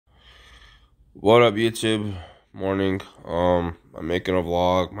What up, YouTube? Morning. I'm making a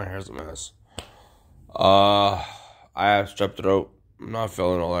vlog. My hair's a mess. I have strep throat. I'm not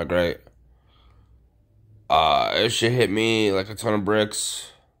feeling all that great. It should hit me like a ton of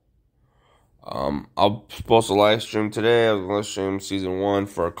bricks. I'm supposed to live stream today. I was gonna stream season 1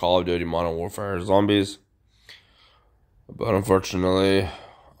 for Call of Duty Modern Warfare Zombies. But unfortunately,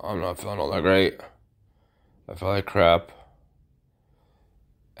 I'm not feeling all that great. I feel like crap.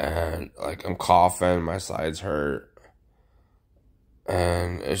 And like I'm coughing, my sides hurt.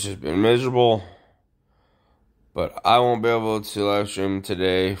 And it's just been miserable. But I won't be able to live stream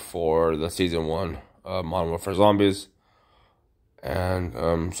today for the season 1 of Modern Warfare Zombies.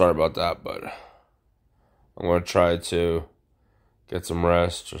 And sorry about that, but I'm gonna try to get some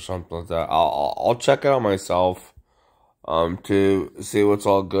rest or something like that. I'll check it out myself to see what's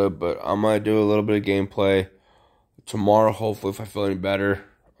all good. But I might do a little bit of gameplay tomorrow. Hopefully, if I feel any better,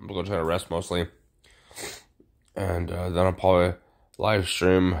 I'm gonna try to rest mostly, and then I'll probably live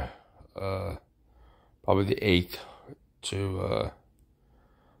stream probably the 8th to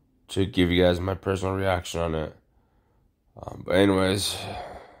give you guys my personal reaction on it. But anyways,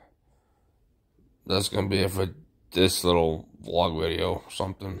 that's gonna be it for this little vlog video or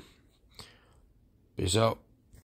something. Peace out.